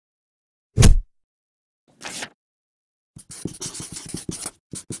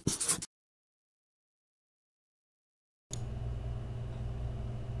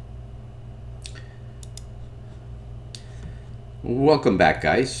Welcome back,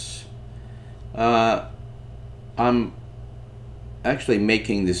 guys. I'm actually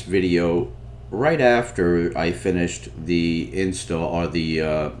making this video right after I finished the install or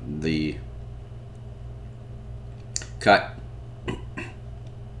the cut.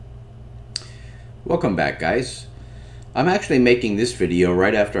 Welcome back, guys. I'm actually making this video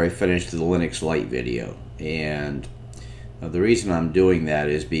right after I finished the Linux Lite video, and the reason I'm doing that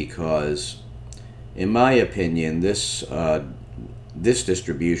is because, in my opinion, this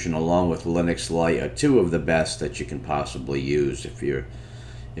distribution, along with Linux Lite, are two of the best that you can possibly use if you're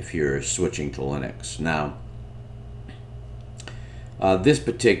switching to Linux. Now, this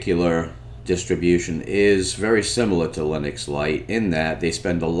particular distribution is very similar to Linux Lite in that they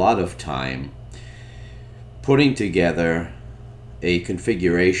spend a lot of time putting together a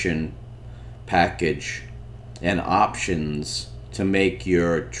configuration package and options to make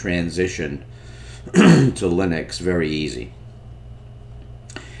your transition to Linux very easy.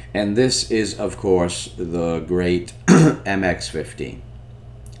 And this is, of course, the great MX-15.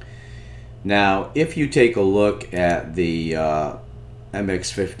 Now, if you take a look at the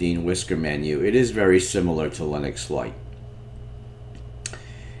MX-15 whisker menu, it is very similar to Linux Lite.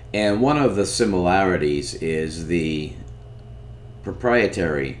 And one of the similarities is the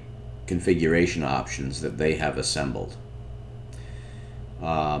proprietary configuration options that they have assembled.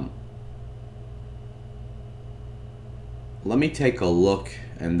 Let me take a look,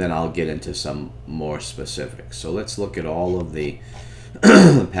 and then I'll get into some more specifics. So let's look at all of the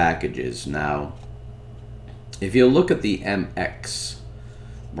packages. Now, if you look at the MX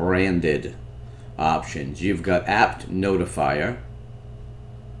branded options, you've got apt notifier,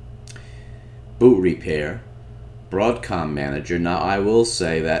 boot repair, Broadcom manager. Now, I will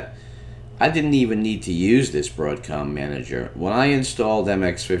say that I didn't even need to use this Broadcom manager. When I installed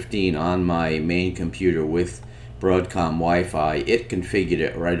MX-15 on my main computer with Broadcom Wi-Fi, it configured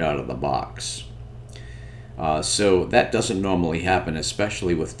it right out of the box. So that doesn't normally happen,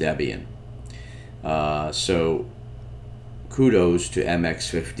 especially with Debian. So kudos to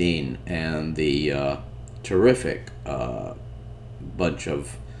MX-15 and the terrific bunch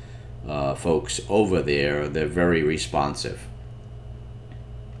of folks over there. They're very responsive.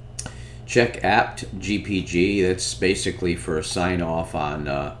 Check apt GPG. That's basically for sign off on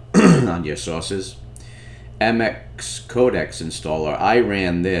on your sources. MX codecs installer. I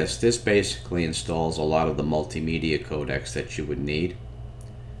ran this. This basically installs a lot of the multimedia codecs that you would need.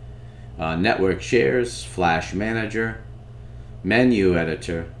 Network shares, flash manager, menu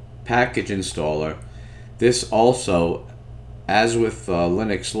editor, package installer. This also, as with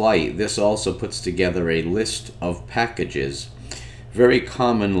Linux Lite, this also puts together a list of packages, very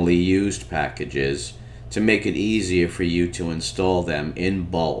commonly used packages, to make it easier for you to install them in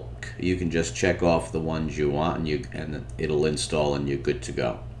bulk. You can just check off the ones you want, and it'll install, and you're good to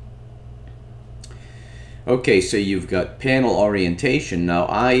go. Okay, so you've got panel orientation. Now,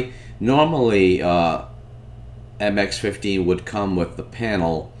 I normally MX-15 would come with the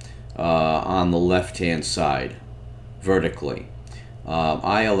panel on the left-hand side, vertically.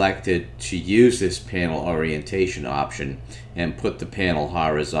 I elected to use this panel orientation option and put the panel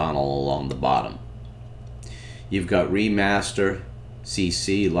horizontal along the bottom. You've got remaster,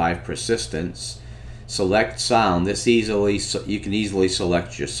 CC, live persistence, select sound. This you can easily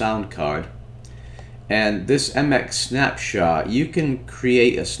select your sound card. And this MX snapshot, you can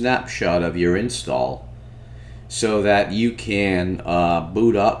create a snapshot of your install so that you can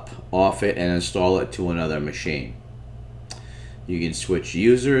boot up off it and install it to another machine. You can switch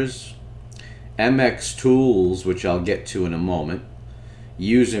users, MX tools, which I'll get to in a moment,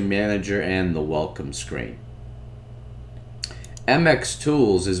 user manager, and the welcome screen. MX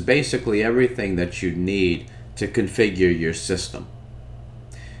tools is basically everything that you need to configure your system.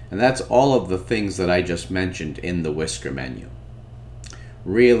 And that's all of the things that I just mentioned in the whisker menu.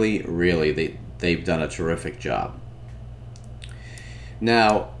 Really, they've done a terrific job.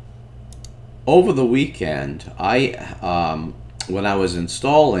 Now, over the weekend, when I was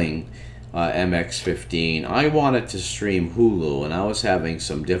installing MX-15, I wanted to stream Hulu, and I was having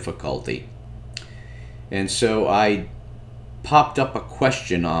some difficulty. And so I popped up a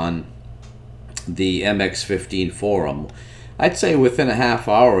question on the MX-15 forum. I'd say within a half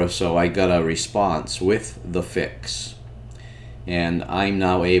hour or so, I got a response with the fix. And I'm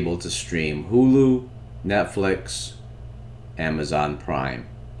now able to stream Hulu, Netflix, Amazon Prime.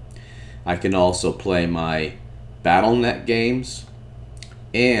 I can also play my Battle.net games,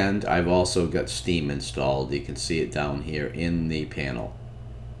 and I've also got Steam installed. You can see it down here in the panel.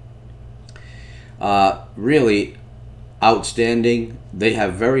 Really outstanding. They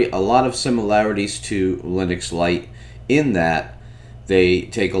have a lot of similarities to Linux Lite in that They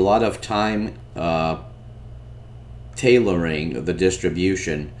take a lot of time tailoring the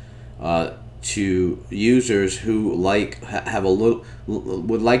distribution to users who would like to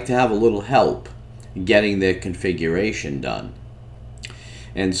have a little help getting their configuration done.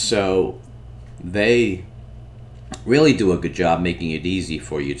 And so they really do a good job making it easy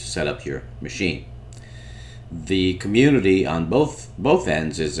for you to set up your machine. The community on both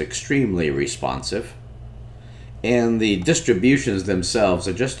ends is extremely responsive, and the distributions themselves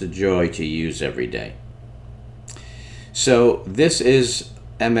are just a joy to use every day. So this is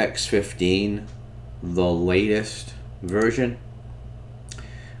MX-15, the latest version.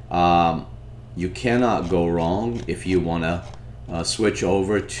 You cannot go wrong if you want to switch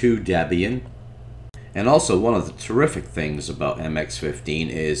over to Debian. And also, one of the terrific things about MX-15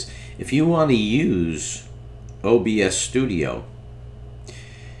 is if you want to use OBS-Studio,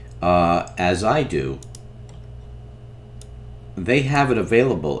 as I do, they have it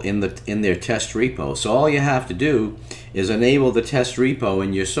available in their test repo. So all you have to do is enable the test repo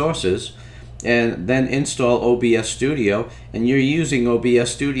in your sources and then install OBS-Studio, and you're using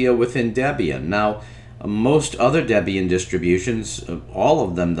OBS-Studio within Debian. Now, most other Debian distributions, all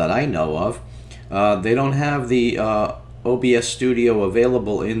of them that I know of, they don't have the OBS-Studio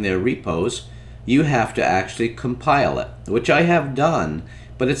available in their repos. You have to actually compile it, which I have done,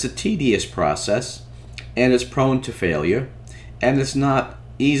 but it's a tedious process, and it's prone to failure, and it's not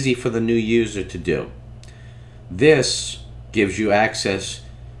easy for the new user to do. This gives you access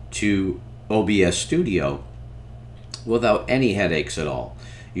to OBS-Studio without any headaches at all.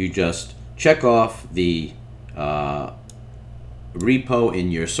 You just check off the repo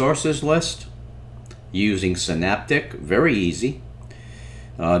in your sources list using Synaptic, very easy.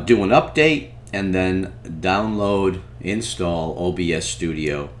 Do an update and then download, install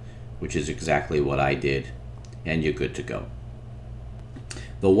OBS-Studio, which is exactly what I did, and you're good to go.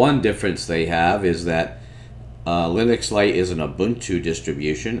 The one difference they have is that Linux Lite is an Ubuntu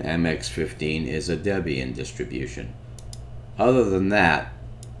distribution, MX-15 is a Debian distribution. Other than that,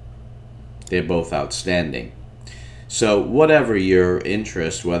 they're both outstanding. So whatever your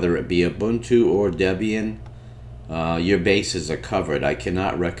interest, whether it be Ubuntu or Debian, your bases are covered. I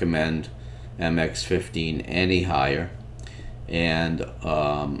cannot recommend MX-15 any higher. And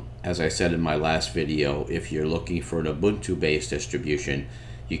as I said in my last video, if you're looking for an Ubuntu-based distribution,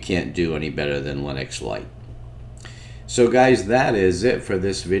 you can't do any better than Linux Lite. So guys, that is it for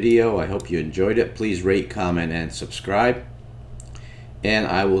this video. I hope you enjoyed it. Please rate, comment, and subscribe. And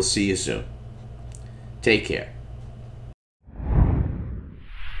I will see you soon. Take care.